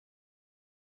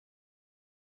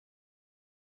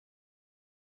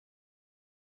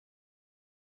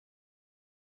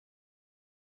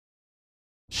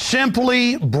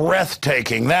simply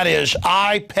breathtaking. That is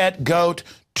I, Pet Goat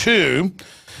 2.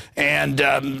 And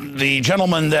the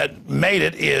gentleman that made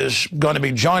it is going to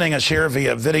be joining us here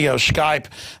via video Skype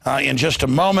in just a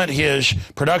moment. His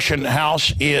production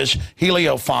house is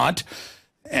Heliofont,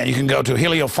 and you can go to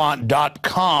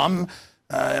heliofont.com.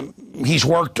 He's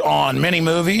worked on many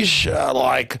movies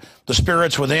like The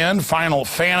Spirits Within, Final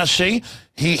Fantasy.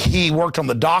 He worked on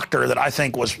The Doctor, that I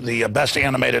think was the best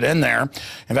animated in there.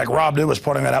 In fact, Rob Dew was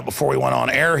pointing that out before we went on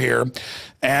air here.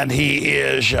 And he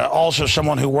is also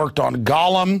someone who worked on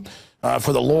Gollum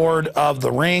for the Lord of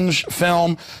the Rings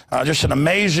film. Just an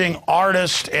amazing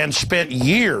artist, and spent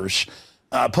years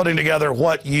putting together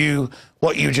what you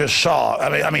just saw.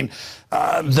 I mean,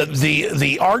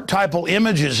 the archetypal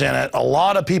images in it, a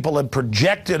lot of people have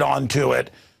projected onto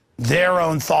it their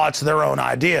own thoughts, their own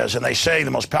ideas, and they say the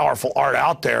most powerful art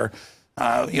out there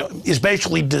is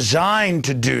basically designed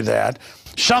to do that.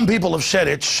 Some people have said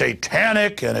it's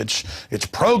satanic and it's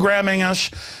programming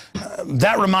us.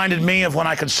 That reminded me of when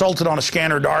I consulted on A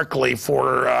Scanner Darkly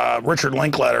for Richard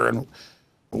Linklater, and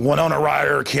Winona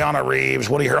Ryder, Keanu Reeves,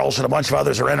 Woody Harrelson, a bunch of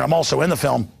others are in it. I'm also in the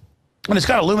film. And it's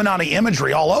got Illuminati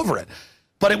imagery all over it.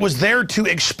 But it was there to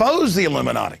expose the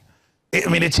Illuminati. I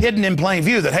mean, it's hidden in plain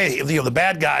view that, hey, the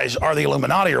bad guys are the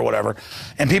Illuminati or whatever.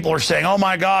 And people are saying, oh,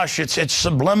 my gosh, it's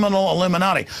subliminal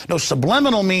Illuminati. No,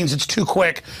 subliminal means it's too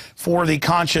quick for the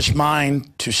conscious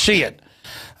mind to see it.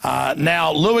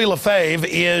 Now, Louis Lefebvre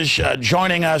is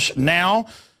joining us now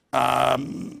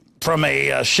from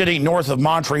a city north of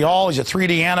Montreal. He's a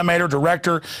 3D animator,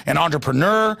 director, and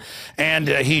entrepreneur, and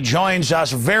he joins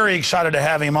us. Very excited to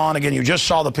have him on. Again, you just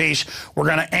saw the piece. We're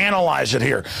going to analyze it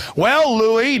here. Well,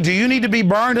 Louis, do you need to be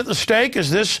burned at the stake?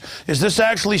 Is this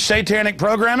actually satanic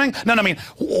programming? No, I mean,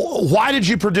 why did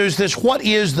you produce this? What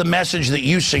is the message that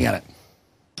you see in it?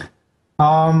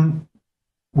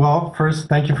 Well, first,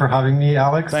 thank you for having me,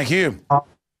 Alex. Thank you.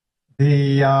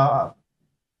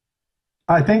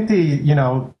 I think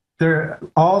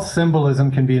all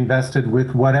symbolism can be invested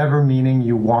with whatever meaning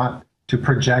you want to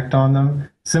project on them.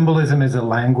 Symbolism is a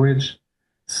language.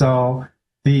 So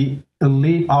the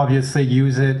elite obviously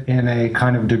use it in a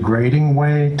kind of degrading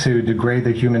way to degrade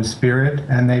the human spirit.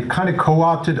 And they've kind of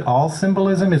co-opted all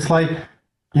symbolism. It's like,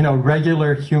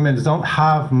 regular humans don't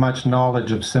have much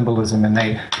knowledge of symbolism,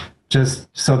 and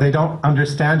so they don't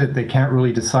understand it. They can't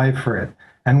really decipher it.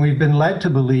 And we've been led to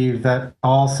believe that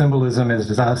all symbolism is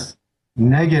just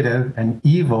negative and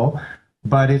evil,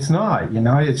 but it's not.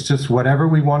 It's just whatever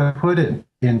we want to put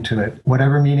into it,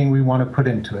 whatever meaning we want to put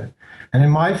into it. And in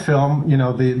my film,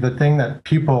 the thing that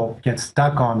people get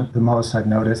stuck on the most, I've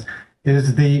noticed,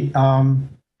 is the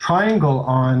triangle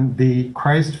on the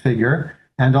Christ figure,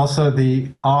 and also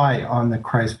the eye on the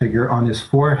Christ figure on his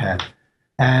forehead.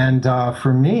 And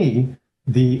for me,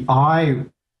 the eye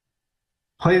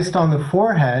placed on the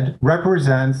forehead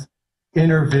represents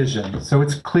inner vision. So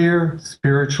it's clear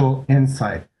spiritual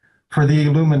insight. For the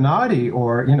Illuminati,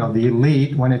 or the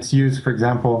elite, when it's used, for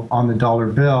example, on the dollar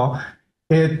bill,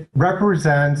 it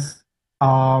represents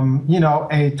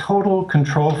a total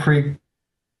control freak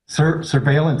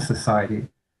surveillance society.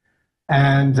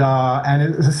 And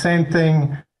it's the same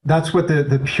thing. That's what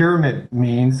the pyramid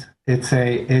means. It's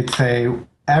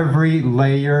every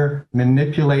layer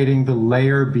manipulating the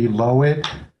layer below it,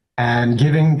 and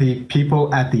giving the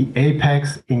people at the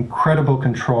apex incredible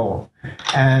control.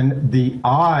 And the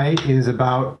eye is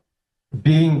about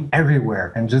being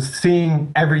everywhere and just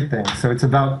seeing everything. So it's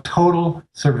about total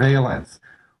surveillance.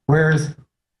 Whereas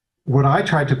what I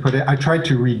tried to put it, I tried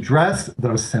to redress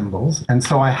those symbols. And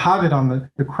so I have it on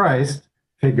the Christ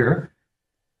figure.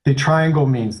 The triangle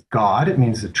means God, it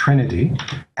means the Trinity.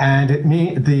 And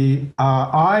the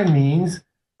eye means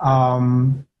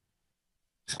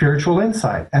spiritual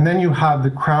insight. And then you have the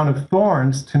crown of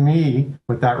thorns. To me,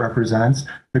 what that represents,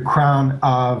 the crown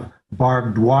of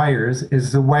barbed wires,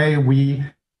 is the way we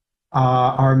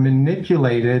are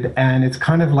manipulated, and it's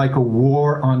kind of like a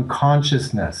war on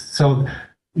consciousness. So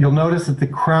you'll notice that the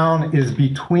crown is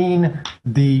between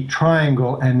the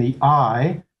triangle and the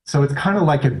eye. So it's kind of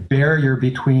like a barrier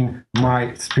between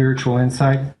my spiritual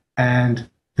insight and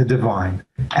the divine.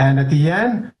 And at the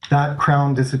end, that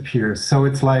crown disappears. So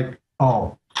it's like,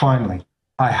 oh, finally,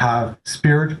 I have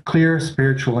clear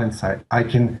spiritual insight. I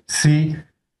can see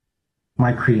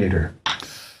my Creator.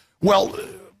 Well,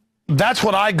 that's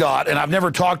what I got, and I've never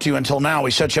talked to you until now.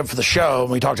 We set you up for the show,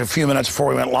 and we talked a few minutes before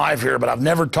we went live here, but I've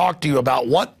never talked to you about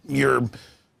what your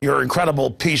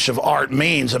incredible piece of art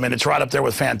means. I mean, it's right up there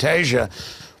with Fantasia,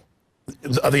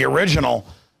 the original.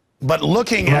 But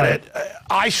looking at it,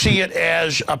 I see it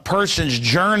as a person's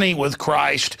journey with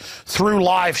Christ through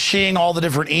life, seeing all the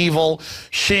different evil,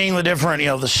 seeing the different,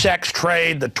 the sex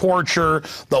trade, the torture,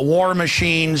 the war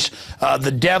machines,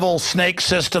 the devil snake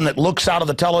system that looks out of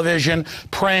the television,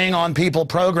 preying on people,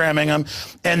 programming them,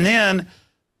 and then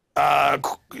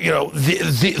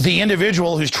the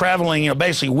individual who's traveling,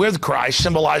 basically with Christ,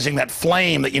 symbolizing that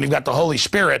flame that you've got the Holy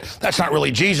Spirit. That's not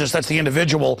really Jesus. That's the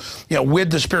individual,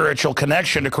 with the spiritual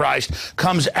connection to Christ,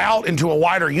 comes out into a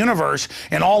wider universe,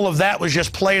 and all of that was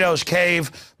just Plato's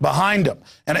cave behind him.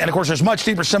 And of course, there's much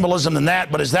deeper symbolism than that.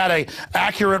 But is that a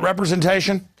accurate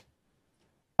representation?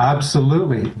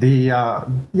 Absolutely.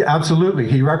 Absolutely.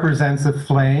 He represents a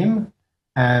flame,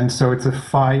 and so it's a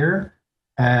fire.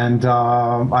 And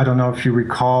I don't know if you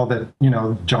recall that,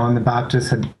 John the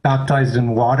Baptist had baptized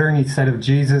in water, and he said of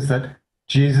Jesus that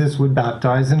Jesus would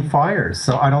baptize in fire.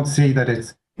 So I don't see that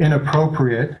it's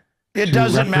inappropriate. It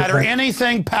doesn't matter.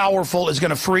 Anything powerful is going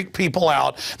to freak people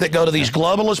out that go to these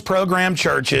globalist program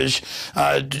churches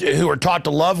who are taught to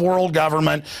love world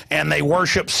government, and they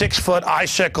worship 6-foot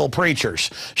icicle preachers.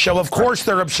 So, of course,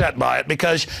 they're upset by it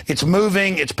because it's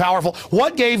moving, it's powerful.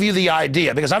 What gave you the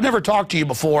idea? Because I've never talked to you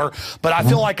before, but I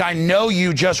feel like I know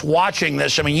you just watching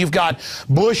this. I mean, you've got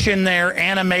Bush in there,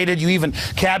 animated. You even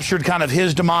captured kind of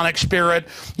his demonic spirit,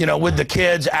 with the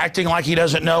kids acting like he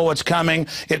doesn't know what's coming.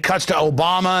 It cuts to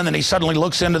Obama, and then he suddenly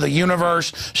looks into the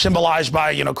universe, symbolized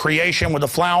by, creation with a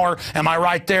flower. Am I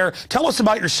right there? Tell us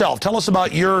about yourself. Tell us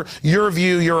about your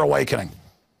view, your awakening.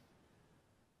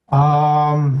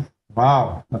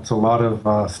 Wow, that's a lot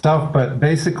of stuff. But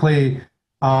basically,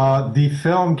 the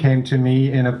film came to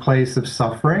me in a place of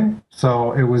suffering.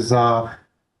 So it was all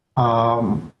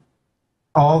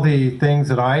the things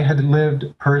that I had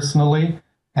lived personally,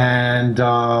 and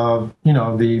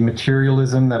the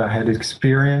materialism that I had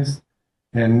experienced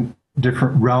in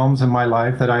different realms in my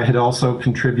life that I had also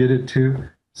contributed to.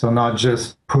 So not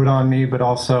just put on me, but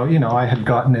also, I had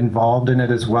gotten involved in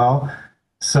it as well.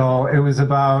 So it was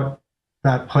about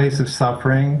that place of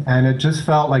suffering. And it just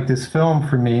felt like this film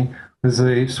for me was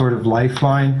a sort of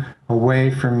lifeline, a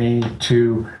way for me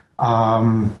to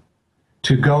go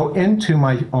into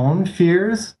my own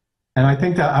fears. And I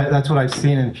think that that's what I've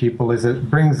seen in people, is it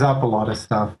brings up a lot of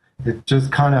stuff. It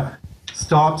just kind of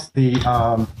stops the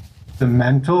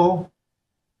mental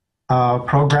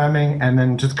programming, and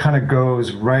then just kind of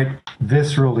goes right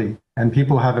viscerally, and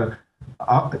people have a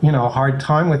hard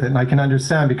time with it. And I can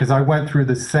understand, because I went through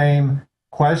the same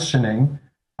questioning.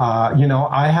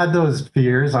 I had those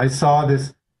fears. I saw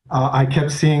this. I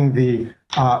kept seeing the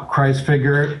Christ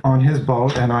figure on his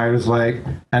boat, and I was like,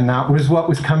 and that was what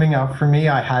was coming up for me.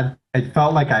 It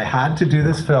felt like I had to do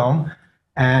this film,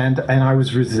 and I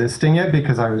was resisting it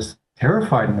because I was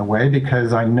terrified in a way,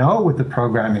 because I know what the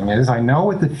programming is, I know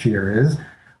what the fear is,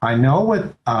 I know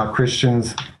what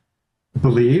Christians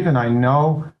believe, and I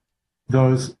know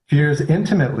those fears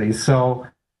intimately. So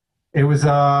it was,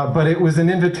 but it was an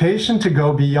invitation to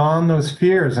go beyond those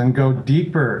fears and go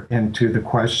deeper into the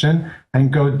question,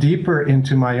 and go deeper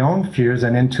into my own fears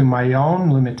and into my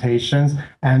own limitations,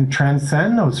 and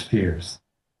transcend those fears.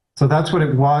 So that's what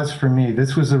it was for me.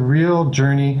 This was a real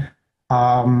journey.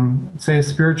 Say a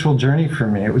spiritual journey for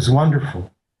me. It was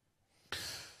wonderful.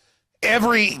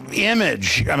 Every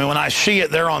image, I mean, when I see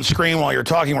it there on screen while you're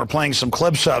talking, we're playing some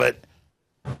clips of it,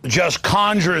 just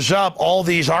conjures up all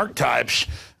these archetypes.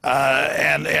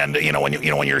 And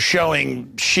when you're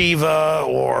showing Shiva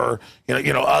or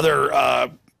other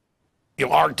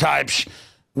archetypes,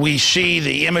 we see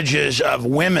the images of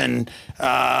women,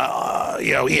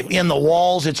 in the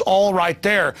walls. It's all right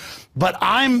there. But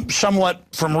I'm somewhat,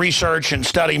 from research and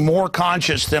study, more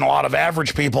conscious than a lot of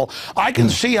average people. I can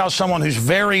see how someone who's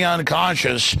very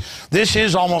unconscious, this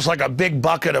is almost like a big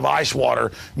bucket of ice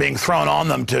water being thrown on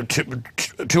them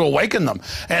to awaken them.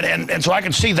 And so I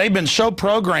can see they've been so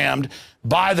programmed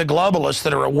by the globalists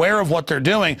that are aware of what they're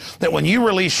doing, that when you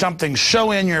release something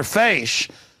so in your face,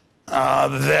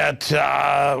 just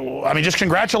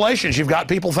congratulations, you've got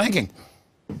people thinking.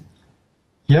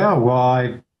 Yeah,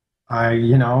 well,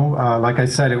 like I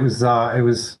said, it was a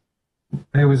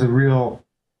real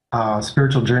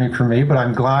spiritual journey for me, but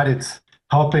I'm glad it's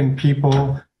helping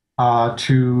people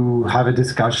to have a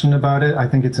discussion about it. I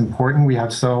think it's important. We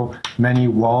have so many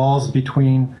walls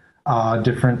between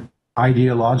different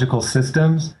ideological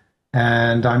systems,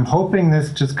 and I'm hoping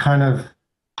this just kind of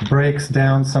breaks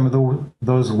down some of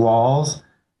those walls.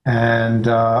 And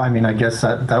I guess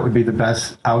that would be the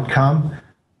best outcome.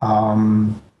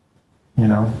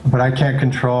 But I can't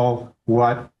control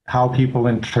how people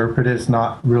interpret it. It's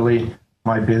not really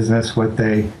my business what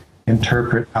they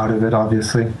interpret out of it,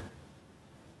 obviously.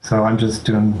 So I'm just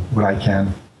doing what I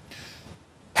can.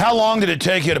 How long did it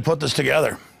take you to put this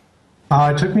together?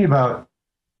 It took me about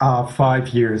 5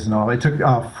 years and all. It took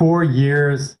 4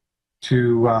 years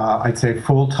to, I'd say,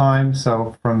 full time.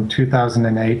 So from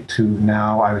 2008 to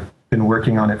now, I've been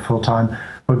working on it full time.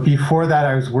 But before that,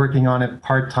 I was working on it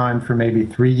part time for maybe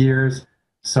 3 years.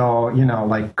 So,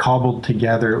 like cobbled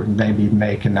together, it would maybe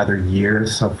make another year.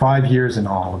 So 5 years in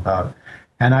all about.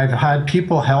 And I've had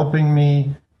people helping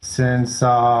me since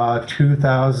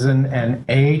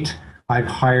 2008. I've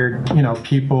hired,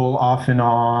 people off and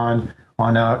on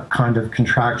a kind of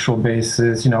contractual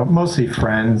basis, mostly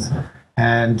friends.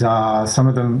 And some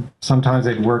of them, sometimes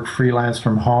they'd work freelance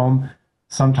from home.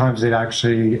 Sometimes they'd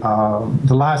actually,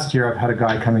 the last year I've had a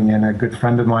guy coming in, a good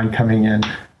friend of mine coming in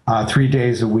 3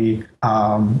 days a week,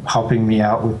 helping me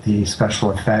out with the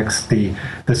special effects, the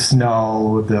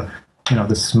snow, the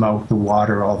smoke, the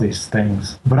water, all these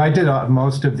things. But I did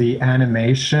most of the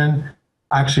animation,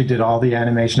 actually did all the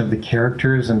animation of the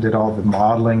characters and did all the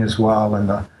modeling as well, and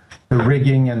the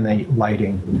rigging and the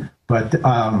lighting. But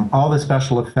all the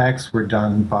special effects were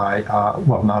done by,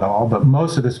 well, not all, but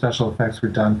most of the special effects were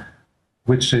done,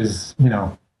 which is,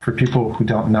 for people who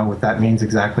don't know what that means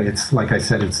exactly, it's like I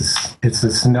said, it's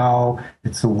the snow,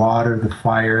 it's the water, the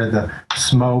fire, the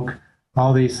smoke.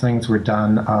 All these things were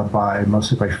done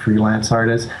mostly by freelance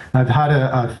artists. I've had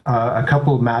a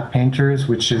couple of matte painters,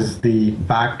 which is the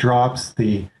backdrops,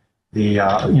 the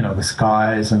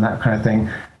skies and that kind of thing,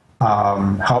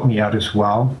 help me out as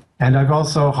well. And I've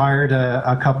also hired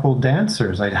a couple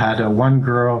dancers. I had one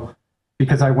girl,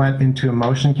 because I went into a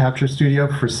motion capture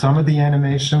studio for some of the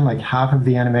animation, like half of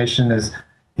the animation is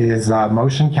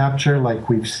motion capture, like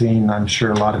we've seen, I'm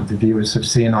sure a lot of the viewers have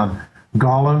seen on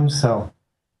Gollum. So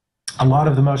a lot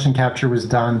of the motion capture was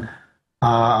done,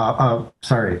 a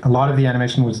lot of the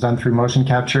animation was done through motion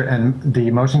capture, and the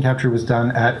motion capture was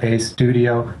done at a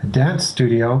dance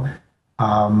studio,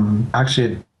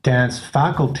 actually a dance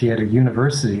faculty at a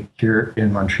university here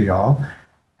in Montreal.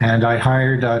 And I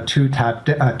hired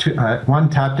one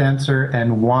tap dancer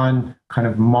and one kind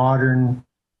of modern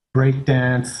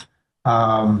breakdance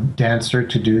dancer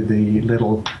to do the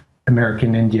little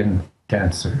American Indian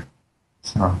dancer.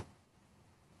 So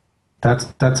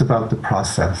that's about the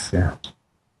process, yeah.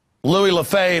 Louis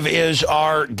Lefebvre is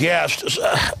our guest.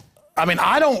 I mean,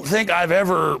 I don't think I've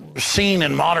ever seen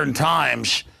in modern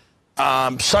times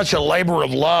such a labor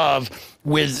of love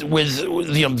with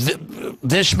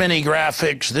this many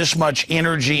graphics, this much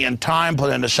energy and time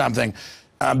put into something.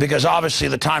 Because obviously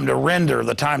the time to render,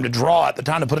 the time to draw it, the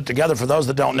time to put it together, for those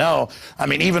that don't know, I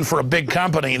mean, even for a big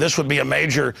company, this would be a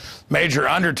major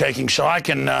undertaking. So I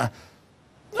can,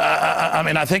 I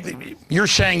mean, I think you're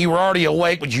saying you were already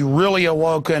awake, but you really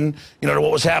awoken, to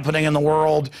what was happening in the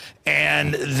world,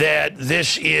 and that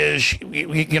this is,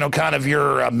 kind of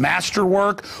your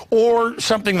masterwork, or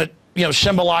something that,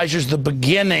 symbolizes the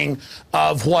beginning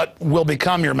of what will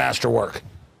become your masterwork.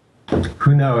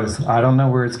 Who knows? I don't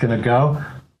know where it's going to go,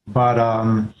 but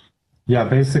yeah,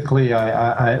 basically,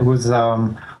 I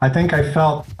think I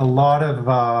felt a lot of.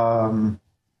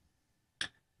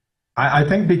 I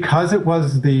think because it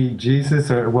was the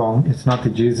Jesus, or well, it's not the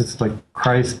Jesus, it's like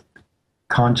Christ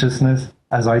consciousness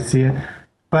as I see it.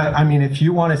 But I mean, if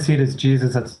you want to see it as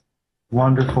Jesus, that's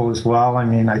wonderful as well. I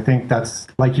mean, I think that's,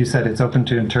 like you said, it's open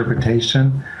to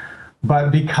interpretation.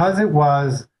 But because it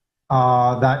was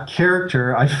that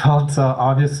character, I felt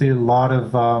obviously a lot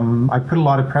of, I put a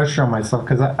lot of pressure on myself,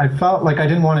 because I felt like I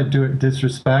didn't want to do it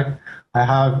disrespect. I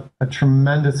have a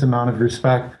tremendous amount of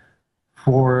respect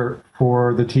for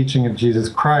the teaching of Jesus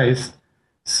Christ.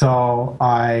 So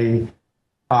I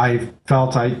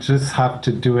felt I just have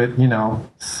to do it,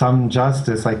 some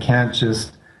justice. I can't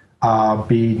just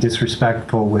be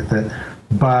disrespectful with it.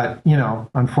 But,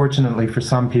 unfortunately for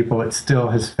some people, it still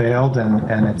has failed,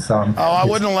 and it's... I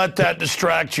wouldn't let that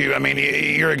distract you. I mean,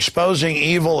 you're exposing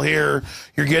evil here.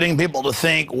 You're getting people to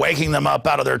think, waking them up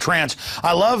out of their trance.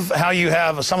 I love how you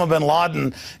have Osama bin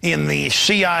Laden in the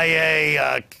CIA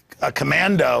a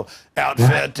commando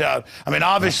outfit. I mean,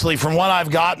 obviously, from what I've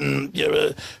gotten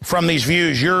from these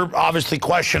views, you're obviously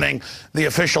questioning the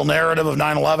official narrative of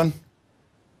 9/11.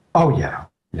 Oh, yeah.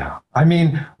 Yeah. I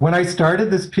mean, when I started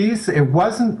this piece, it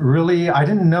wasn't really, I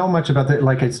didn't know much about it.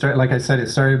 Like I said, it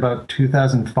started about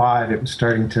 2005. It was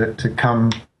starting to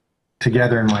come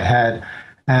together in my head.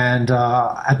 And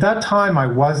at that time, I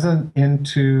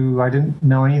didn't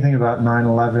know anything about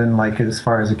 9/11, like as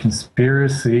far as a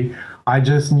conspiracy. I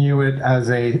just knew it as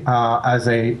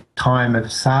a time of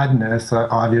sadness,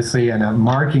 obviously, and a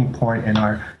marking point in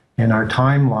our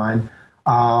timeline.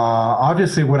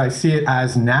 Obviously, what I see it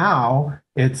as now,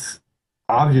 it's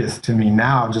obvious to me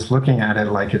now, just looking at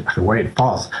it, like the way it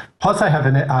falls. Plus, I have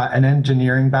an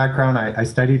engineering background. I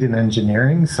studied in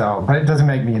engineering, so, but it doesn't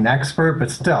make me an expert. But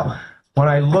still, when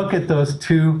I look at those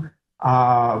two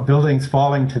buildings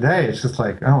falling today, it's just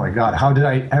like, oh my God, how did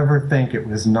I ever think it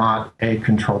was not a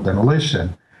controlled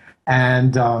demolition?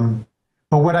 And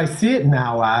but what I see it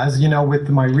now as, with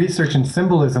my research in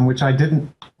symbolism, which I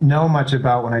didn't know much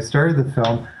about when I started the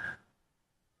film,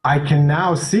 I can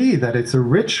now see that it's a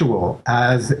ritual,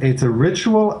 as it's a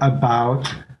ritual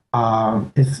about,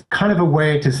 it's kind of a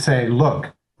way to say,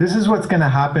 look, this is what's going to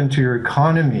happen to your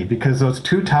economy, because those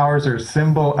two towers are a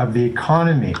symbol of the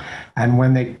economy. And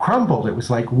when they crumbled, it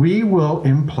was like, we will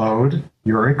implode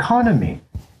your economy.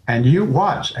 And you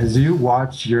watch as you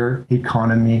watch your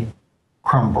economy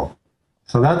crumble.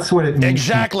 So that's what it means.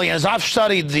 Exactly. As I've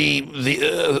studied the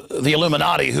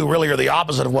Illuminati, who really are the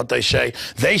opposite of what they say,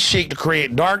 they seek to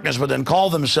create darkness, but then call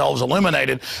themselves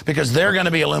illuminated because they're going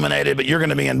to be illuminated, but you're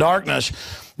going to be in darkness.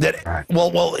 That right.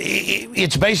 well,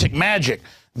 it's basic magic.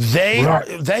 They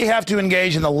have to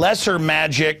engage in the lesser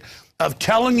magic of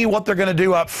telling you what they're going to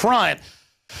do up front.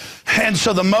 And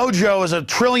so the mojo is 1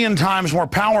 trillion times more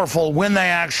powerful when they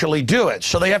actually do it.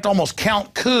 So they have to almost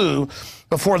count coup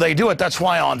before they do it. That's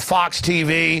why on Fox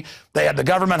TV, they had the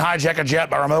government hijack a jet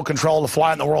by remote control to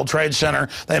fly in the World Trade Center.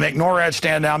 They make NORAD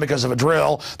stand down because of a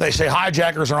drill. They say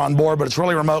hijackers are on board, but it's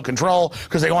really remote control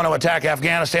because they want to attack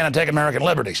Afghanistan and take American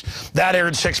liberties. That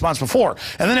aired 6 months before.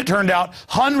 And then it turned out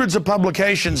hundreds of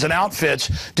publications and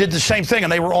outfits did the same thing,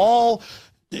 and they were all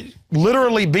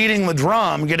literally beating the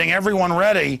drum, getting everyone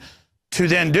ready to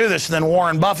then do this. And then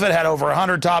Warren Buffett had over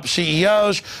 100 top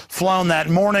CEOs flown that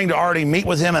morning to already meet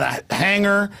with him in a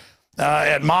hangar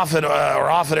at Moffett or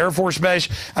Offutt Air Force Base.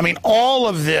 I mean, all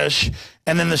of this,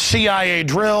 and then the CIA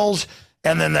drills,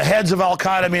 and then the heads of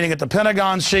Al-Qaeda meeting at the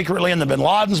Pentagon secretly, and the bin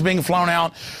Ladens being flown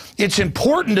out. It's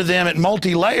important to them at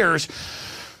multi-layers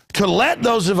to let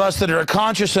those of us that are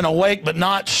conscious and awake but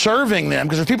not serving them,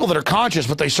 because there's people that are conscious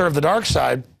but they serve the dark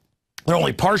side. They're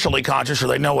only partially conscious, or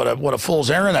they know what a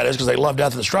fool's errand that is because they love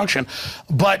death and destruction.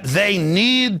 But they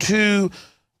need to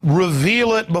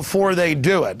reveal it before they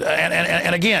do it.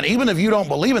 And again, even if you don't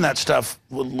believe in that stuff,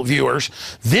 viewers,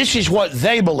 this is what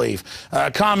they believe.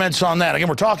 Comments on that. Again,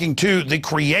 we're talking to the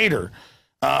creator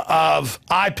of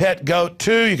iPetGoat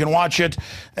 2. You can watch it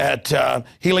at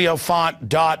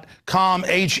heliofant.com,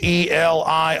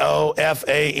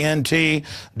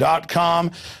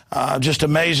 heliofant.com. Just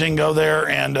amazing. Go there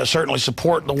and certainly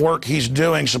support the work he's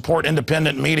doing, support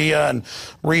independent media and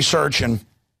research and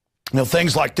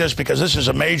things like this, because this is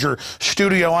a major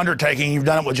studio undertaking. You've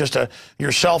done it with just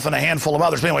yourself and a handful of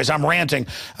others. But anyways, I'm ranting.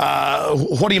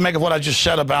 What do you make of what I just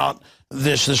said about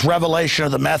this revelation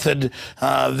of the method?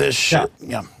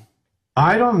 Yeah.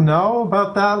 I don't know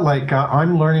about that. Like,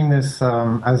 I'm learning this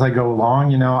as I go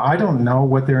along. I don't know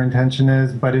what their intention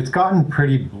is, but it's gotten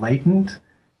pretty blatant.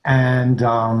 And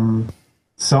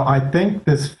so I think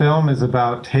this film is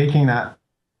about taking that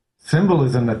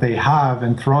symbolism that they have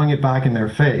and throwing it back in their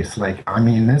face. Like, I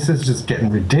mean, this is just getting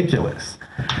ridiculous.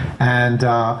 And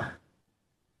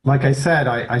like I said,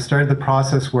 I started the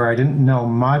process where I didn't know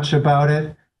much about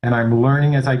it, and I'm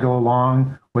learning as I go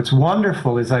along. What's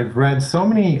wonderful is I've read so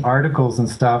many articles and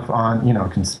stuff on,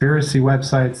 conspiracy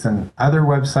websites and other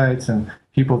websites, and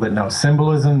people that know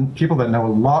symbolism, people that know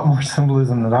a lot more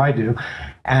symbolism than I do,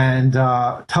 and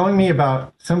telling me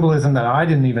about symbolism that I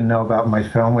didn't even know about in my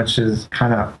film, which is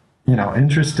kind of,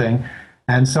 interesting.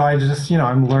 And so I just,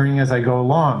 I'm learning as I go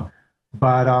along.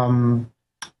 But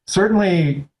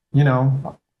certainly,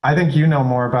 I think you know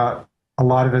more about a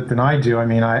lot of it than I do. I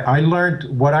mean, I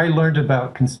learned what I learned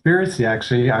about conspiracy,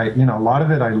 actually. A lot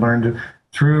of it I learned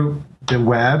through the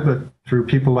web, through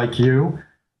people like you.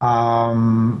 At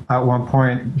one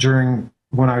point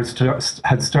when I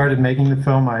had started making the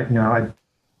film, I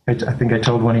think I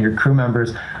told one of your crew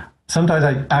members, sometimes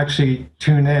I actually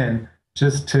tune in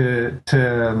just to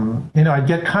I'd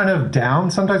get kind of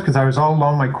down sometimes because I was all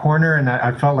alone in my corner, and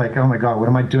I felt like, oh my God, what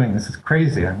am I doing? This is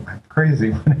crazy. I'm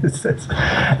crazy. What is this?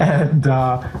 And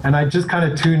I just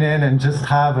kind of tune in and just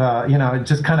have it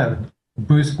just kind of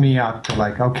boost me up to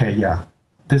like, okay, yeah,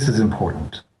 this is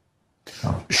important.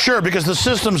 Sure, because the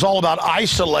system's all about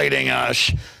isolating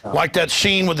us, like that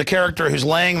scene with the character who's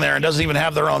laying there and doesn't even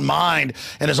have their own mind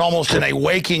and is almost in a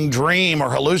waking dream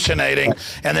or hallucinating,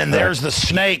 and then there's the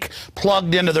snake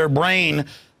plugged into their brain,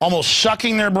 almost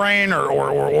sucking their brain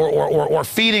or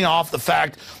feeding off the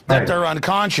fact that they're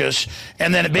unconscious,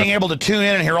 and then being able to tune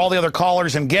in and hear all the other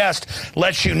callers and guests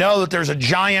lets you know that there's a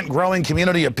giant growing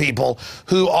community of people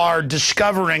who are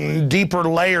discovering deeper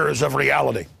layers of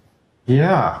reality.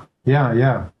 Yeah.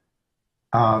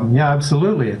 Yeah,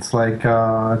 absolutely. It's like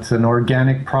it's an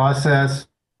organic process,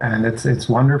 and it's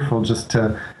wonderful just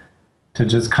to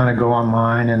just kind of go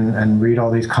online and read all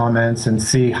these comments and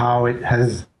see how it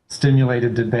has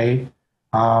stimulated debate.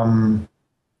 Um,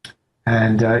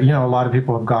 and you know, a lot of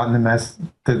people have gotten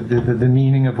the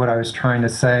meaning of what I was trying to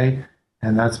say,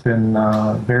 and that's been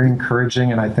very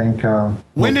encouraging. And I think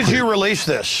when did you release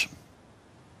this?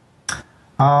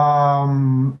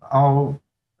 Oh,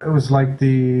 it was like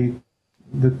the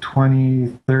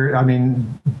 23rd, I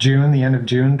mean, June, the end of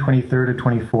June, 23rd or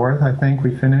 24th, I think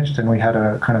we finished, and we had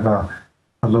a kind of a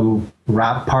little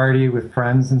rap party with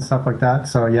friends and stuff like that.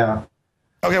 So, yeah.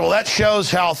 Okay, well, that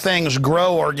shows how things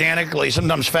grow organically,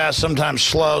 sometimes fast, sometimes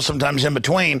slow, sometimes in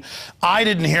between. I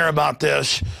didn't hear about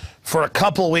this for a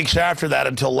couple of weeks after that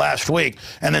until last week.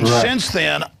 And then since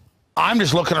then, I'm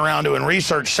just looking around doing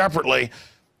research separately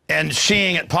and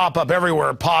seeing it pop up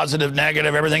everywhere, positive,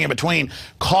 negative, everything in between,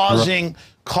 causing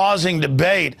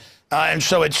debate. And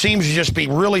so it seems to just be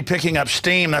really picking up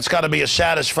steam. That's got to be a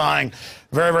satisfying,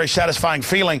 very, very satisfying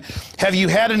feeling. Have you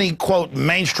had any, quote,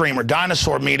 mainstream or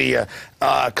dinosaur media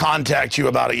contact you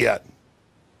about it yet?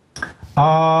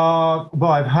 Well,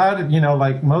 I've had, you know,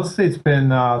 like mostly it's been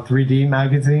 3D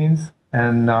magazines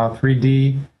and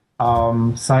 3D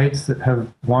sites that have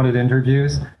wanted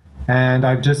interviews. And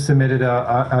I've just submitted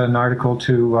an article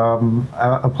to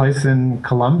a place in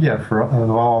Colombia, of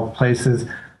all places,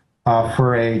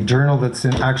 for a journal that's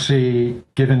actually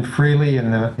given freely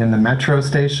in the metro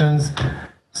stations.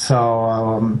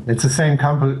 So it's the same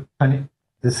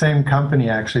company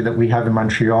actually that we have in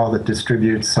Montreal that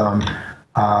distributes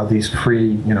these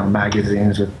free, you know,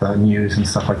 magazines with news and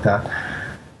stuff like that.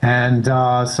 And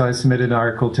so I submitted an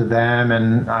article to them,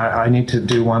 and I need to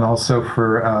do one also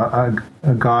for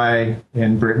a guy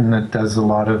in Britain that does a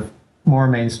lot of more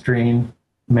mainstream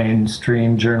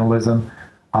journalism.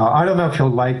 I don't know if he'll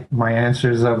like my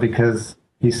answers, though, because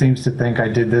he seems to think I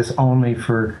did this only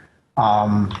for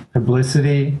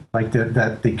publicity, like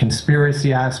that the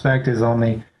conspiracy aspect is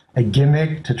only a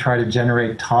gimmick to try to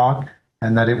generate talk,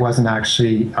 and that it wasn't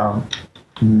actually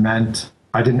meant.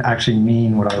 I didn't actually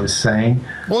mean what I was saying.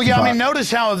 Well, yeah, I mean, notice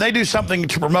how they do something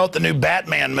to promote the new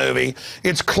Batman movie.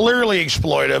 It's clearly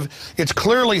exploitive. It's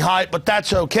clearly hype, but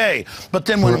that's okay. But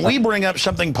then when we bring up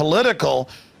something political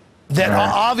that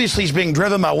obviously is being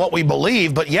driven by what we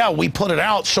believe, but yeah, we put it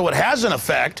out so it has an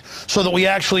effect, so that we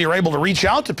actually are able to reach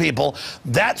out to people,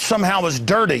 that somehow is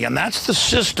dirty. And that's the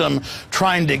system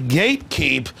trying to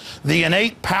gatekeep the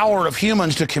innate power of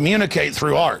humans to communicate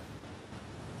through art.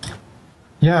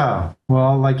 Yeah,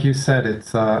 well, like you said,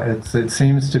 it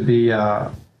seems to be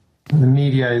the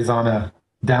media is on a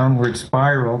downward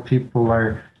spiral. People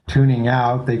are tuning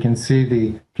out. They can see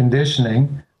the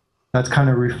conditioning. That's kind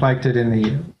of reflected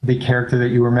in the character that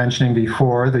you were mentioning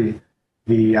before, the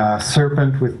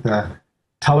serpent with the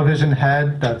television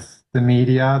head. That's the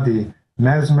media. The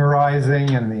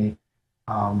mesmerizing and the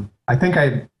I think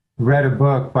I read a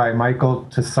book by Michael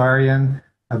Tsarian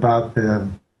about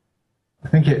I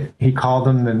think he called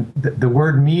them the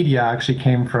word media actually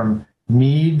came from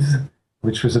Medes,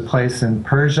 which was a place in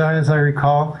Persia, as I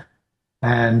recall,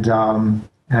 and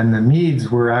the Medes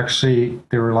were actually,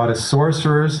 there were a lot of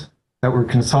sorcerers that were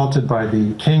consulted by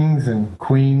the kings and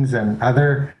queens and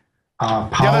other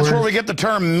powers. Yeah, that's where we get the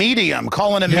term medium,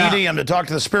 calling a medium to talk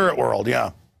to the spirit world.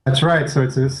 Yeah, that's right. So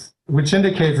it's this, which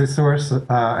indicates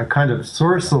a kind of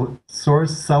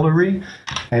sorcery,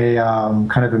 a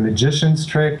kind of a magician's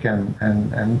trick,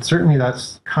 and certainly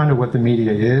that's kind of what the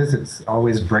media is. It's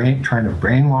always trying to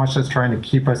brainwash us, trying to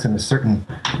keep us in a certain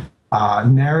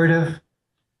narrative.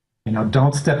 You know,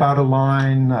 don't step out of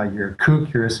line. You're a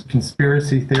kook. You're a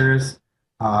conspiracy theorist.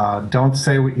 Don't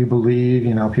say what you believe.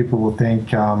 You know, people will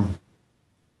think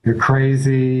you're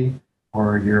crazy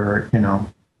or you're, you know,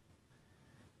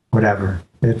 whatever.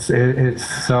 It's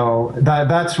so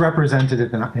that's represented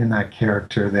in that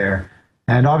character there,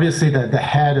 and obviously the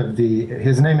head of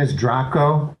his name is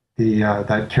Draco,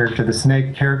 that character, the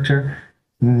snake character,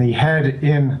 and the head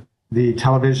in the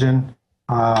television.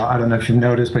 I don't know if you've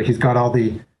noticed, but he's got all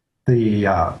the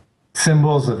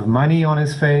symbols of money on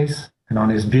his face and on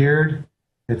his beard.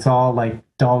 It's all like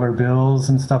dollar bills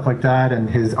and stuff like that, and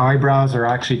his eyebrows are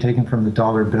actually taken from the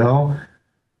dollar bill.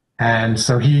 And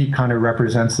so he kind of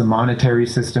represents the monetary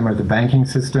system or the banking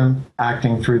system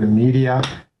acting through the media.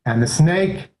 And the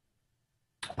snake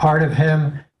part of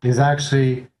him is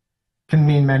actually can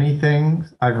mean many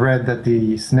things. I've read that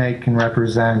the snake can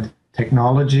represent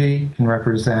technology, can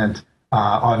represent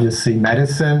obviously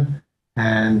medicine.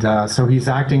 And so he's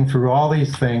acting through all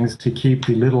these things to keep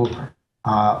the little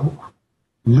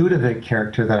Ludovic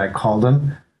character that I called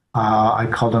him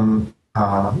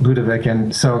Ludovic.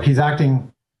 And so he's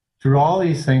acting through all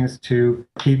these things to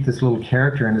keep this little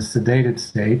character in a sedated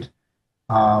state.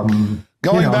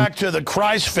 Going back to the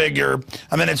Christ figure,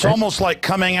 I mean, it's almost like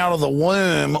coming out of the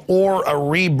womb, or a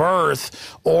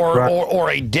rebirth, or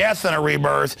a death and a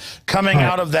rebirth, coming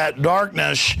out of that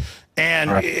darkness.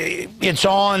 And it's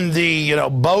on the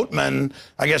boatman,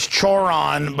 I guess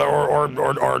Choron,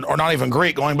 or not even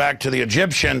Greek, going back to the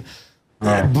Egyptian.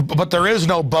 But there is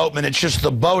no boatman. It's just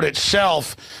the boat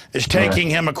itself is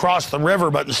taking him across the river.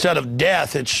 But instead of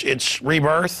death, it's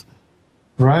rebirth.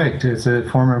 Right. It's a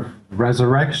form of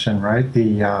resurrection, right?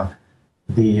 The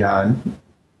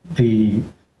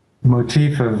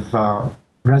motif of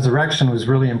resurrection was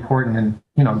really important in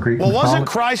Greek mythology. Wasn't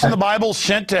Christ in the Bible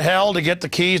sent to hell to get the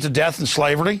keys to death and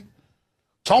slavery?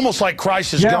 It's almost like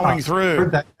Christ is going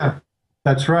through.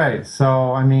 That's right.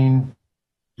 So I mean,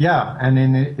 and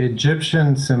in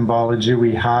Egyptian symbology,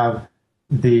 we have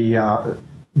the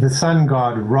sun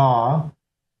god Ra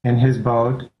in his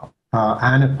boat,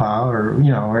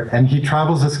 Anapa, and he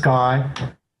travels the sky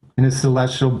in his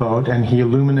celestial boat, and he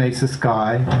illuminates the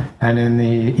sky. And in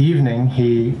the evening,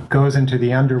 he goes into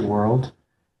the underworld,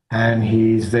 and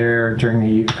he's there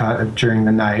during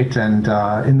the night. And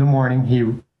in the morning,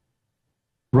 he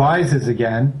rises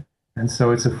again, and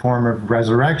so it's a form of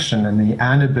resurrection. And the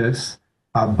Anubis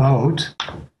boat,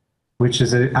 which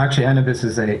is actually Anubis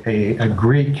is a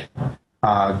Greek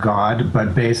god,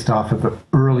 but based off of an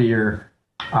earlier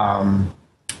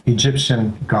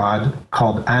Egyptian god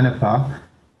called Anapa,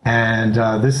 and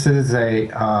this is a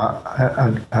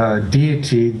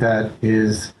deity that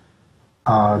is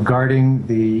guarding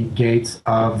the gates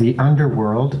of the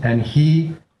underworld, and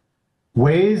he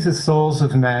weighs the souls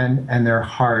of men and their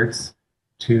hearts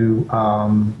to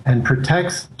and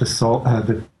protects the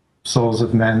souls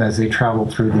of men as they travel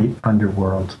through the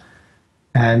underworld.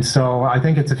 And so I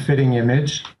think it's a fitting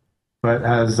image. But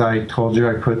as I told you,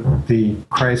 I put the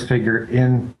Christ figure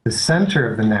in the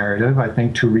center of the narrative, I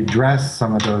think, to redress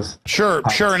some of those. Sure.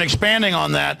 And expanding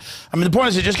on that, I mean, the point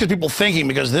is it just gets people thinking,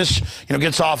 because this,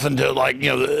 gets off into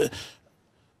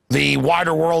the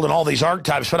wider world and all these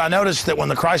archetypes. But I noticed that when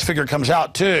the Christ figure comes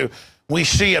out too, we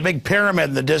see a big pyramid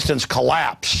in the distance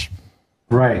collapse.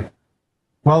 Right.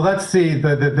 Well, that's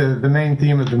the main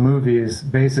theme of the movie is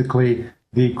basically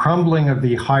the crumbling of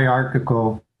the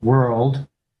hierarchical world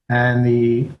and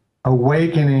the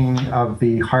awakening of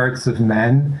the hearts of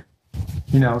men,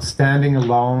 standing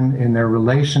alone in their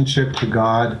relationship to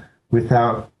God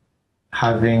without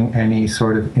having any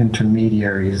sort of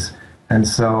intermediaries. And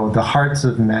so the hearts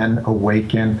of men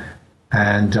awaken,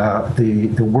 and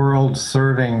the world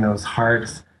serving those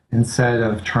hearts instead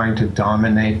of trying to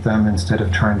dominate them, instead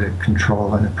of trying to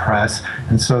control and oppress.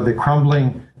 And so the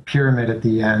crumbling pyramid at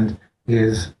the end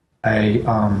is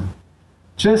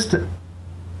just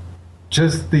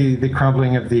the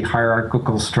crumbling of the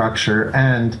hierarchical structure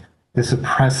and this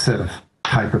oppressive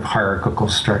type of hierarchical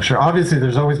structure. Obviously,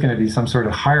 there's always going to be some sort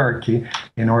of hierarchy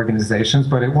in organizations,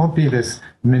 but it won't be this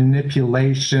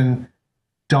manipulation,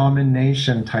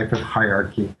 domination type of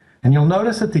hierarchy. And you'll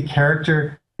notice that the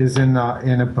character is in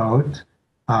a boat,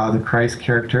 the Christ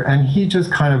character, and he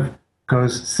just kind of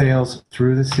sails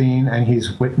through the scene, and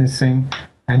he's witnessing,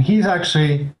 and he's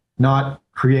actually not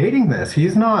creating this.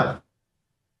 He's not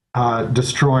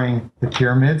destroying the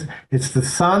pyramids. It's the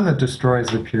sun that destroys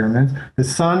the pyramids. The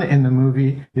sun in the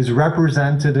movie is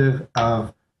representative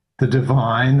of the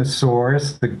divine, the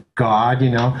source, the God,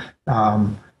 it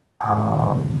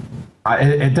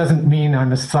doesn't mean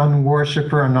I'm a sun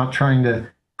worshiper. I'm not trying to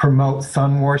promote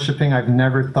sun worshiping. I've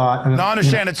never thought of, No, I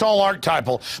understand. It's all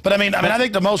archetypal. But I mean, I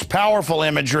think the most powerful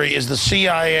imagery is the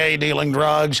CIA dealing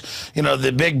drugs,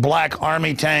 the big black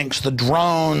army tanks, the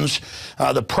drones,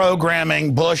 the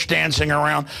programming, Bush dancing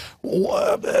around.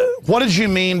 What did you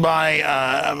mean by,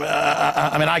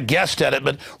 I guessed at it,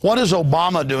 but what is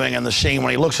Obama doing in the scene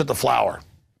when he looks at the flower?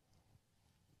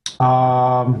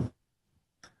 I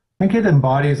think it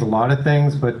embodies a lot of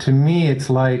things, but to me, it's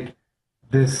like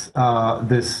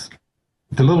the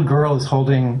little girl is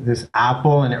holding this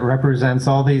apple, and it represents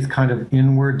all these kind of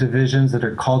inward divisions that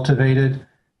are cultivated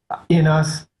in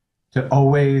us to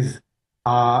always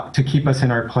to keep us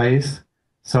in our place,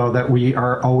 so that we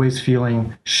are always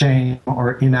feeling shame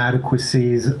or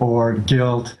inadequacies or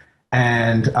guilt.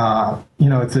 And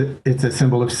it's a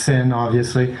symbol of sin,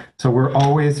 obviously. So we're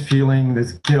always feeling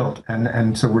this guilt,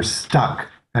 and so we're stuck.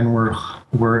 And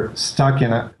we're stuck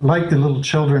in like the little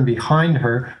children behind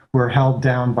her, who are held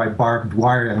down by barbed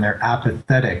wire and they're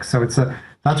apathetic. So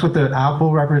that's what the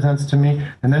apple represents to me.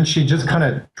 And then she just kind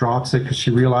of drops it because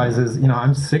she realizes,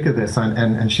 I'm sick of this.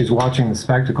 And she's watching the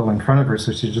spectacle in front of her.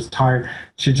 So she's just tired.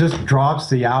 She just drops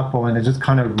the apple and it just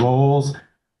kind of rolls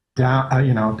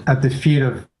down, at the feet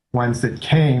of whence it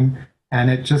came. And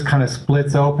it just kind of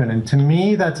splits open. And to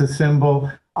me, that's a symbol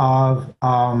of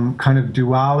kind of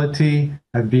duality,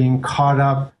 of being caught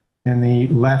up in the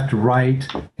left-right,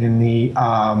 in the,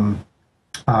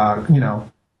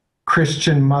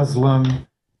 Christian, Muslim,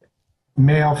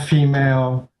 male,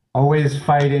 female, always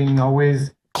fighting,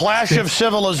 always... Clash of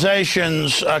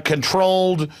civilizations,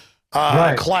 controlled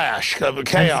right. clash,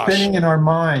 chaos. And spinning in our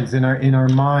minds, in our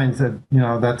minds,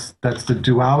 that's the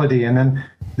duality. And then,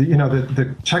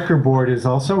 the checkerboard is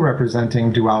also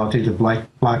representing duality, the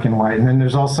black and white. And then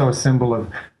there's also a symbol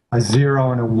of a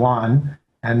 0 and a 1.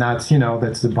 And that's,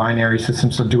 that's the binary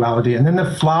system, so duality. And then the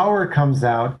flower comes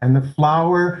out, and the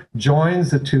flower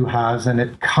joins the two halves, and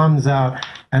it comes out.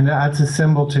 And that's a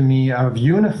symbol to me of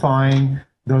unifying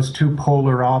those two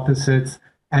polar opposites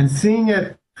and seeing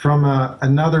it from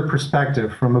another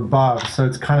perspective, from above. So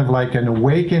it's kind of like an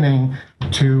awakening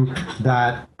to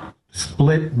that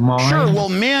split mind. Sure, well,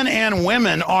 men and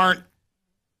women aren't,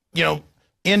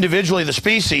 individually the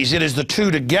species. It is the two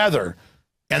together.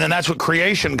 And then that's what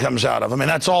creation comes out of. I mean,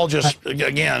 that's all just,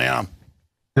 again, yeah.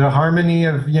 The harmony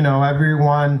of,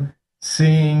 everyone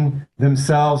seeing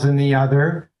themselves in the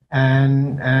other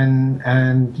and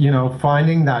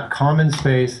finding that common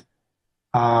space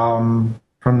from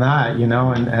that,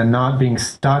 and not being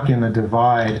stuck in the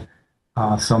divide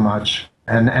so much.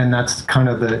 And that's kind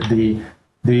of the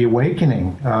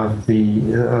awakening of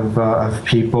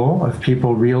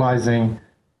people realizing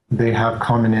they have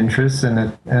common interests, and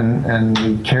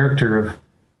the character of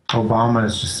Obama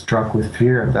is just struck with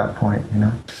fear at that point,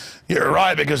 You're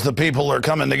right, because the people are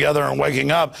coming together and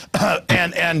waking up.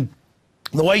 and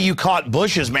the way you caught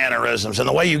Bush's mannerisms and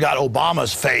the way you got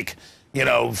Obama's fake,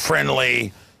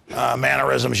 friendly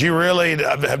mannerisms, you really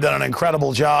have done an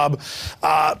incredible job.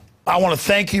 I want to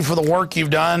thank you for the work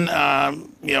you've done,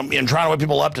 in trying to wake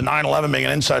people up to 9/11 being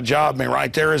an inside job. I mean,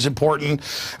 right there is important.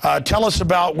 Tell us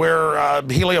about where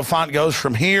Heliofont goes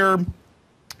from here,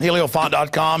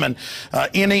 heliofont.com, and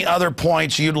any other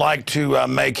points you'd like to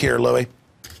make here, Louis.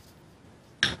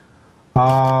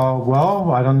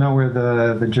 Well, I don't know where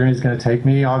the journey is going to take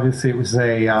me. Obviously, it was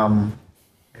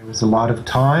a lot of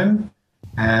time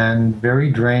and very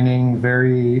draining,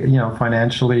 very,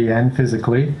 financially and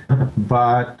physically,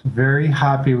 but very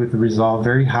happy with the result,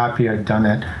 very happy I've done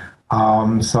it.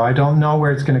 So I don't know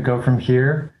where it's going to go from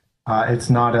here. It's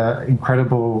not an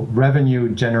incredible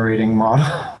revenue generating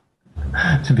model,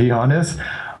 to be honest,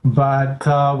 but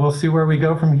we'll see where we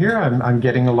go from here. I'm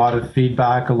getting a lot of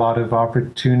feedback, a lot of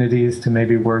opportunities to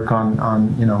maybe work on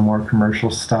more commercial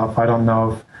stuff. I don't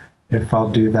know if I'll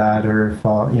do that or if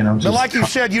I'll, just... But like you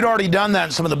said, you'd already done that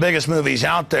in some of the biggest movies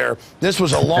out there. This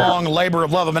was a long labor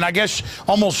of love. I mean, I guess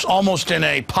almost in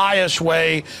a pious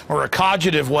way or a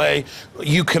cogitative way,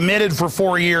 you committed for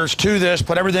 4 years to this,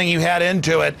 put everything you had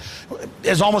into it.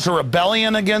 Is almost a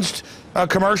rebellion against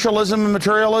commercialism and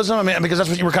materialism? I mean, because that's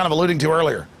what you were kind of alluding to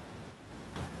earlier.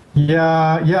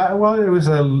 Yeah. Well, it was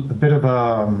a bit of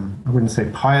I wouldn't say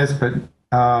pious, but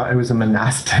it was a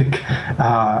monastic.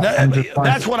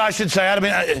 That's what I should say. I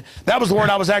mean, that was the word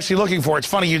I was actually looking for. It's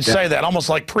funny you'd say that, almost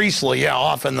like priestly. Yeah,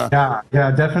 off in the.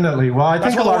 Yeah, definitely. Well,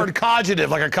 that's where the word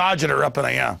cogitive, like a cogiter, up in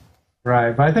a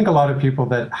Right, but I think a lot of people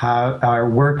that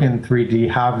work in 3D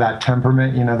have that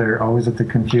temperament. They're always at the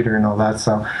computer and all that.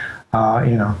 So,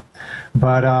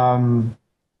 but.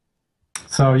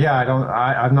 So yeah,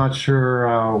 I'm not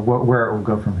sure where it will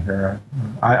go from here.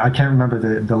 I can't remember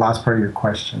the last part of your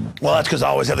question. Well, that's because I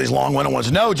always have these long-winded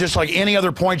ones. No, just like any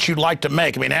other points you'd like to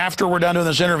make. I mean, after we're done doing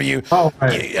this interview,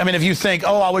 right. I mean, if you think,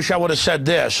 I wish I would have said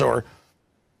this, or...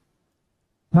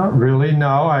 Not really,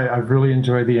 no. I've really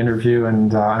enjoyed the interview,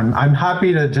 and I'm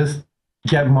happy to just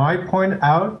get my point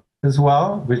out as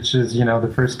well, which is,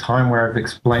 the first time where I've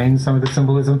explained some of the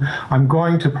symbolism. I'm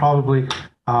going to probably...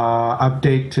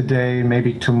 update today,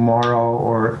 maybe tomorrow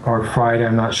or Friday,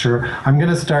 I'm not sure. I'm going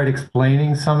to start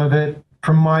explaining some of it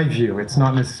from my view. It's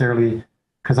not necessarily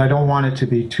because I don't want it to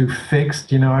be too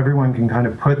fixed. Everyone can kind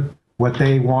of put what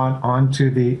they want onto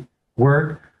the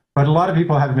work, but a lot of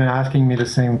people have been asking me the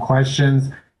same questions,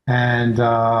 and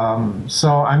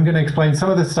so I'm going to explain some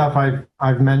of the stuff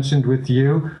I've mentioned with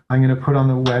you. I'm going to put on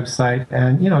the website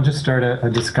and just start a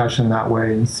discussion that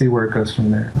way and see where it goes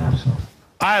from there. So.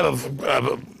 I have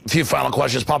a few final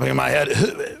questions popping in my head.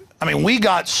 I mean, we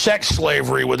got sex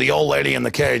slavery with the old lady in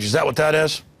the cage. Is that what that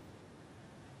is?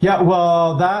 Yeah,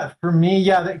 well, that for me,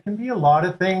 yeah, that can be a lot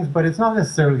of things, but it's not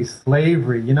necessarily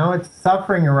slavery. It's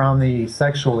suffering around the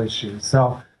sexual issues.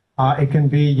 So it can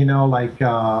be, like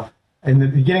in the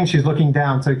beginning, she's looking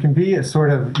down. So it can be a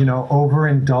sort of,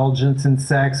 overindulgence in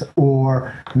sex,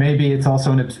 or maybe it's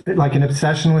also like an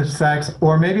obsession with sex,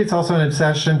 or maybe it's also an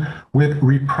obsession with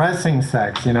repressing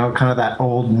sex. Kind of that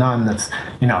old nun that's,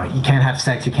 you can't have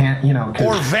sex, you can't,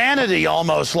 Or vanity,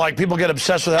 almost, like people get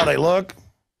obsessed with how they look.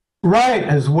 Right,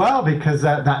 as well, because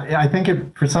that I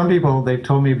think for some people, they've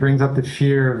told me it brings up the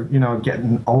fear of,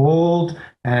 getting old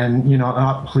and,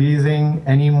 not pleasing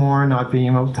anymore, not being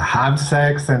able to have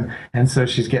sex. And so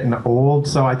she's getting old.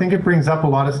 So I think it brings up a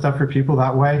lot of stuff for people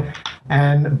that way.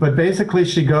 But basically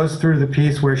she goes through the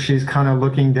piece where she's kind of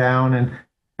looking down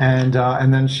and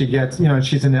then she gets,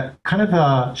 she's in a kind of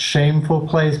a shameful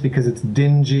place because it's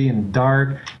dingy and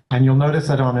dark. And you'll notice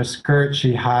that on her skirt,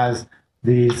 she has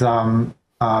these,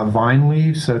 vine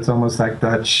leaves, so it's almost like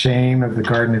that shame of the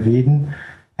Garden of Eden.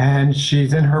 And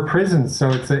she's in her prison,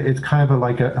 so it's kind of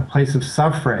like a place of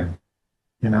suffering.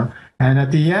 And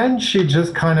at the end, she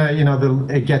just kind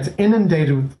of, it gets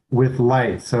inundated with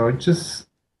light. So it just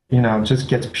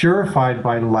gets purified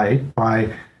by light,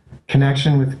 by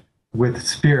connection with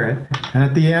spirit. And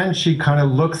at the end, she kind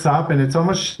of looks up, and it's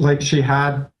almost like she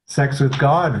had sex with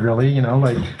God, really.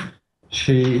 Like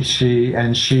she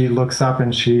looks up,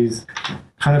 and she's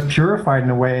kind of purified in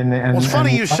a way. Well, it's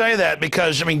funny you say that,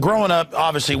 because, I mean, growing up,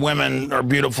 obviously women are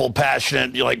beautiful,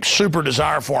 passionate, like super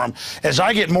desire for them. As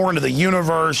I get more into the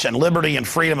universe and liberty and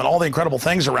freedom and all the incredible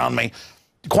things around me,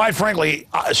 quite frankly,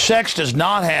 sex does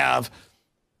not have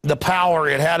the power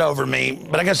it had over me.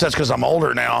 But I guess that's because I'm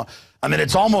older now. I mean,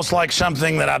 it's almost like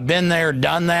something that I've been there,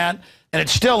 done that, and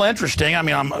it's still interesting. I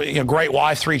mean, I'm a great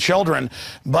wife, 3 children,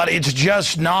 but it's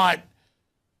just not,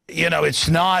 it's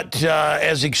not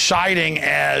as exciting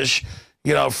as,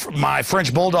 my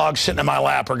French bulldog sitting in my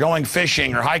lap, or going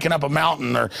fishing, or hiking up a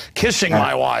mountain, or kissing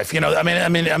my wife. I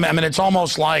mean, it's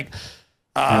almost like,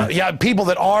 people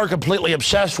that are completely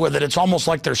obsessed with it, it's almost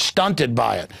like they're stunted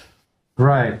by it.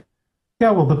 Right.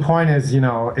 Yeah. Well, the point is,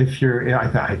 if you're,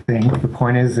 I think the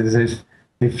point is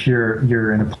if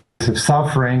you're in a place of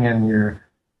suffering, and you're,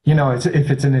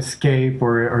 if it's an escape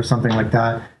or something like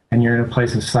that, and you're in a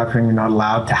place of suffering, you're not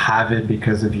allowed to have it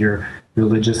because of your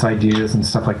religious ideas and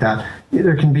stuff like that,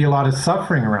 there can be a lot of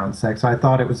suffering around sex. I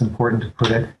thought it was important to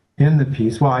put it in the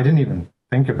piece. Well, I didn't even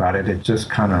think about it. It just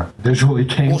kind of visually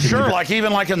came to me. Well, sure,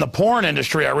 even like in the porn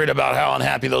industry, I read about how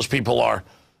unhappy those people are.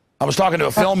 I was talking to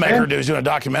a filmmaker who's doing a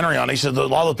documentary on it. He said that a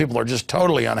lot of those people are just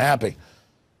totally unhappy.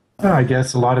 I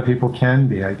guess a lot of people can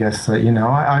be. I guess,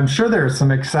 I'm sure there are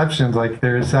some exceptions, like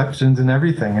there are exceptions in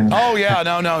everything. And oh, yeah,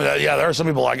 no, yeah, there are some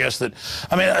people, I guess, that,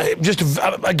 I mean, just,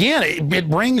 again, it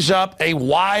brings up a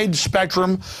wide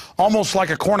spectrum, almost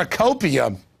like a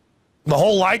cornucopia, the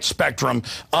whole light spectrum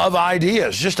of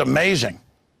ideas. Just amazing.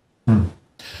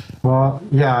 Well,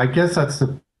 yeah, I guess that's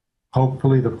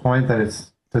hopefully the point, that it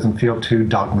doesn't feel too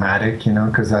dogmatic,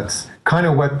 because that's kind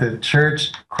of what the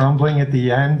church crumbling at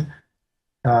the end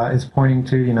is pointing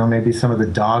to. Maybe some of the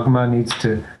dogma needs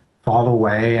to fall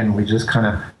away, and we just kind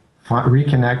of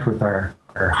reconnect with our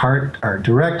heart, our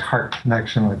direct heart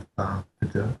connection with the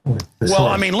well, source.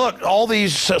 I mean, look, all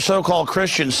these so-called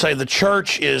Christians say the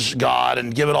church is God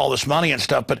and give it all this money and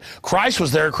stuff, but Christ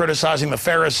was there criticizing the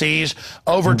Pharisees,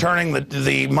 overturning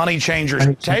the money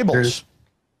changers' tables.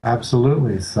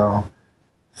 Absolutely. So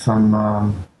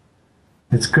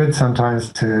it's good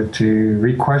sometimes to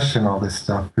re-question all this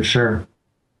stuff, for sure.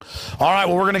 All right,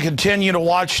 well, we're going to continue to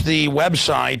watch the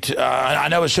website. I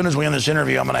know as soon as we end this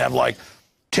interview, I'm going to have like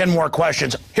 10 more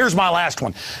questions. Here's my last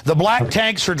one. The black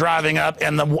tanks are driving up,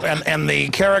 and the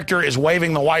character is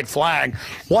waving the white flag.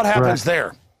 What happens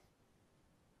there?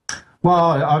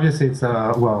 Well, obviously it's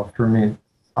for me,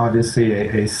 obviously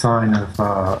a sign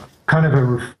of kind of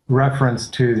a reference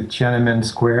to Tiananmen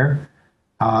Square.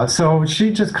 So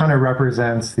she just kind of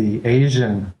represents the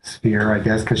Asian sphere, I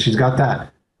guess, because she's got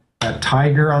that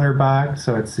tiger on her back,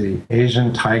 so it's the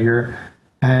Asian tiger,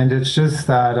 and it's just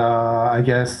that I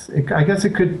guess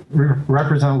it could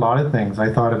represent a lot of things.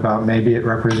 I thought about maybe it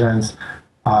represents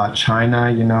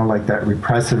China, like that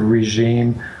repressive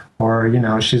regime,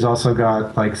 or she's also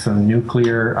got like some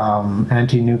nuclear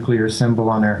anti-nuclear symbol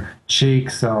on her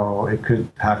cheek, so it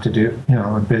could have to do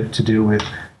a bit to do with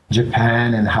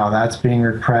Japan and how that's being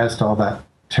repressed, all that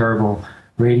terrible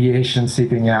radiation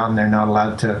seeping out, and they're not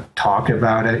allowed to talk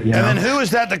about it. And then who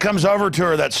is that comes over to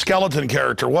her, that skeleton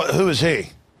character? Who is he?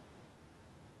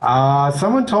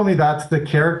 Someone told me that's the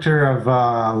character of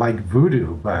like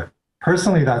voodoo, but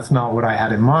personally that's not what I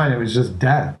had in mind. It was just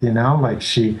death, like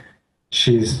she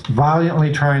she's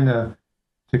valiantly trying to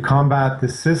combat the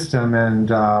system,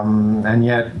 and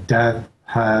yet death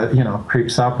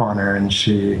creeps up on her, and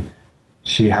she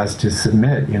has to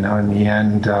submit, in the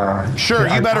end. Sure,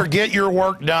 you better get your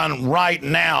work done right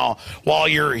now while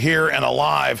you're here and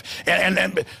alive. And I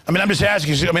mean, I'm just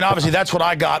asking you, I mean, obviously that's what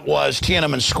I got was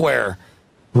Tiananmen Square.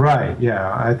 Right,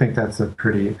 yeah, I think that's a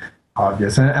pretty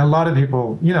obvious. And a lot of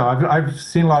people, I've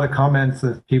seen a lot of comments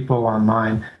of people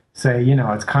online say,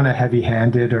 it's kind of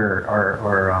heavy-handed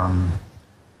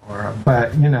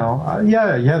but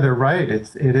yeah, they're right.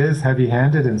 It is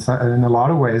heavy-handed in a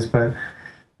lot of ways, but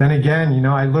then again,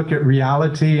 I look at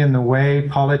reality and the way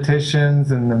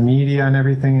politicians and the media and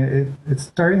everything, it's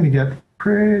starting to get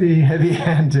pretty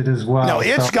heavy-handed as well. No,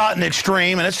 it's gotten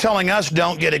extreme, and it's telling us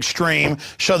don't get extreme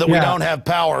so that we don't have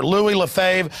power. Louis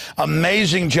Lefebvre,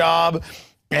 amazing job,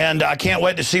 and I can't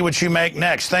wait to see what you make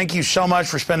next. Thank you so much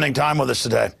for spending time with us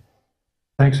today.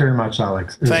 Thanks very much,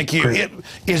 Alex. Thank you.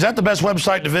 Is that the best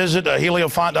website to visit,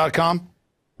 heliofont.com?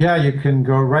 Yeah, you can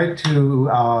go right to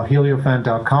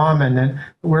heliofont.com, and then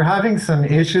we're having some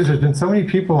issues. There's been so many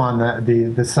people on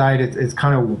the site. It's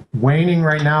kind of waning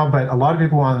right now, but a lot of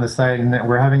people on the site, and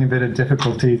we're having a bit of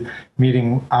difficulty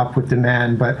meeting up with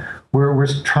demand, but we're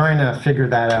trying to figure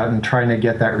that out and trying to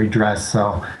get that redressed.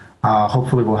 So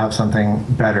hopefully we'll have something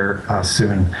better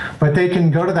soon. But they can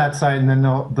go to that site, and then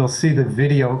they'll see the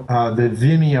video, the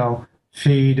Vimeo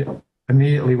feed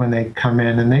immediately when they come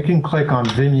in, and they can click on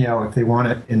Vimeo if they want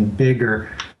it in bigger,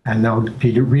 and they'll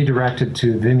be redirected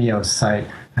to Vimeo's site,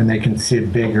 and they can see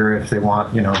it bigger if they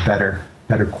want, better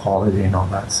quality and all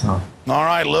that. So. All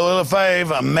right, Louis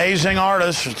Lefebvre, amazing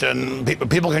artist, and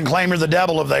people can claim you're the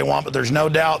devil if they want, but there's no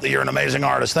doubt that you're an amazing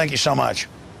artist. Thank you so much.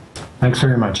 Thanks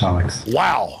very much, Alex.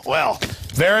 Wow. Well,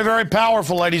 very, very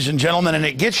powerful, ladies and gentlemen, and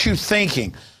it gets you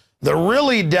thinking. The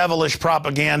really devilish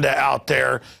propaganda out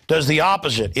there does the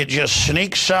opposite. It just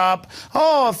sneaks up,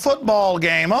 oh, a football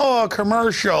game, oh, a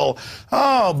commercial,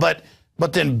 oh, but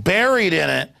then buried in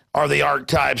it are the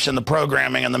archetypes and the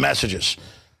programming and the messages.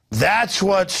 That's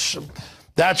what's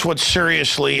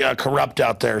seriously corrupt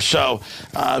out there. So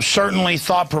certainly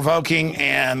thought-provoking,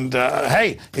 and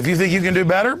hey, if you think you can do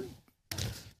better,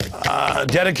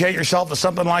 dedicate yourself to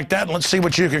something like that, and let's see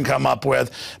what you can come up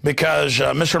with, because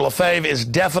Mr. Lefebvre is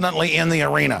definitely in the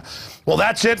arena. Well,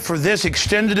 that's it for this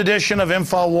extended edition of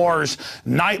InfoWars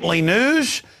Nightly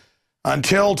News.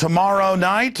 Until tomorrow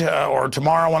night, or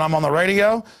tomorrow when I'm on the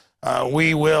radio,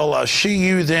 we will see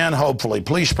you then, hopefully.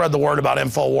 Please spread the word about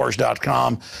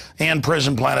Infowars.com and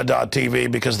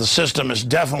PrisonPlanet.tv, because the system is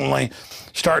definitely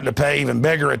starting to pay even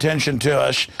bigger attention to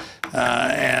us,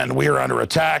 and we are under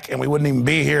attack, and we wouldn't even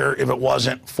be here if it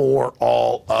wasn't for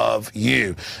all of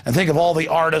you. And think of all the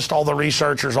artists, all the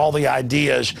researchers, all the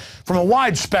ideas from a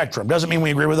wide spectrum. Doesn't mean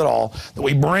we agree with it all, that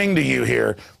we bring to you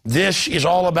here. This is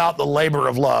all about the labor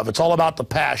of love. It's all about the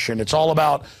passion. It's all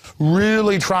about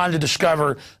really trying to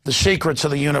discover the secrets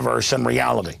of the universe and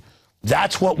reality.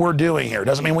 That's what we're doing here.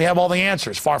 Doesn't mean we have all the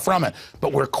answers, far from it,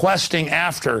 but we're questing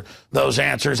after those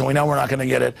answers, and we know we're not going to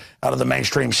get it out of the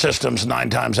mainstream systems 9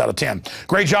 times out of 10.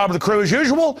 Great job with the crew as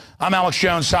usual. I'm Alex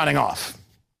Jones signing off.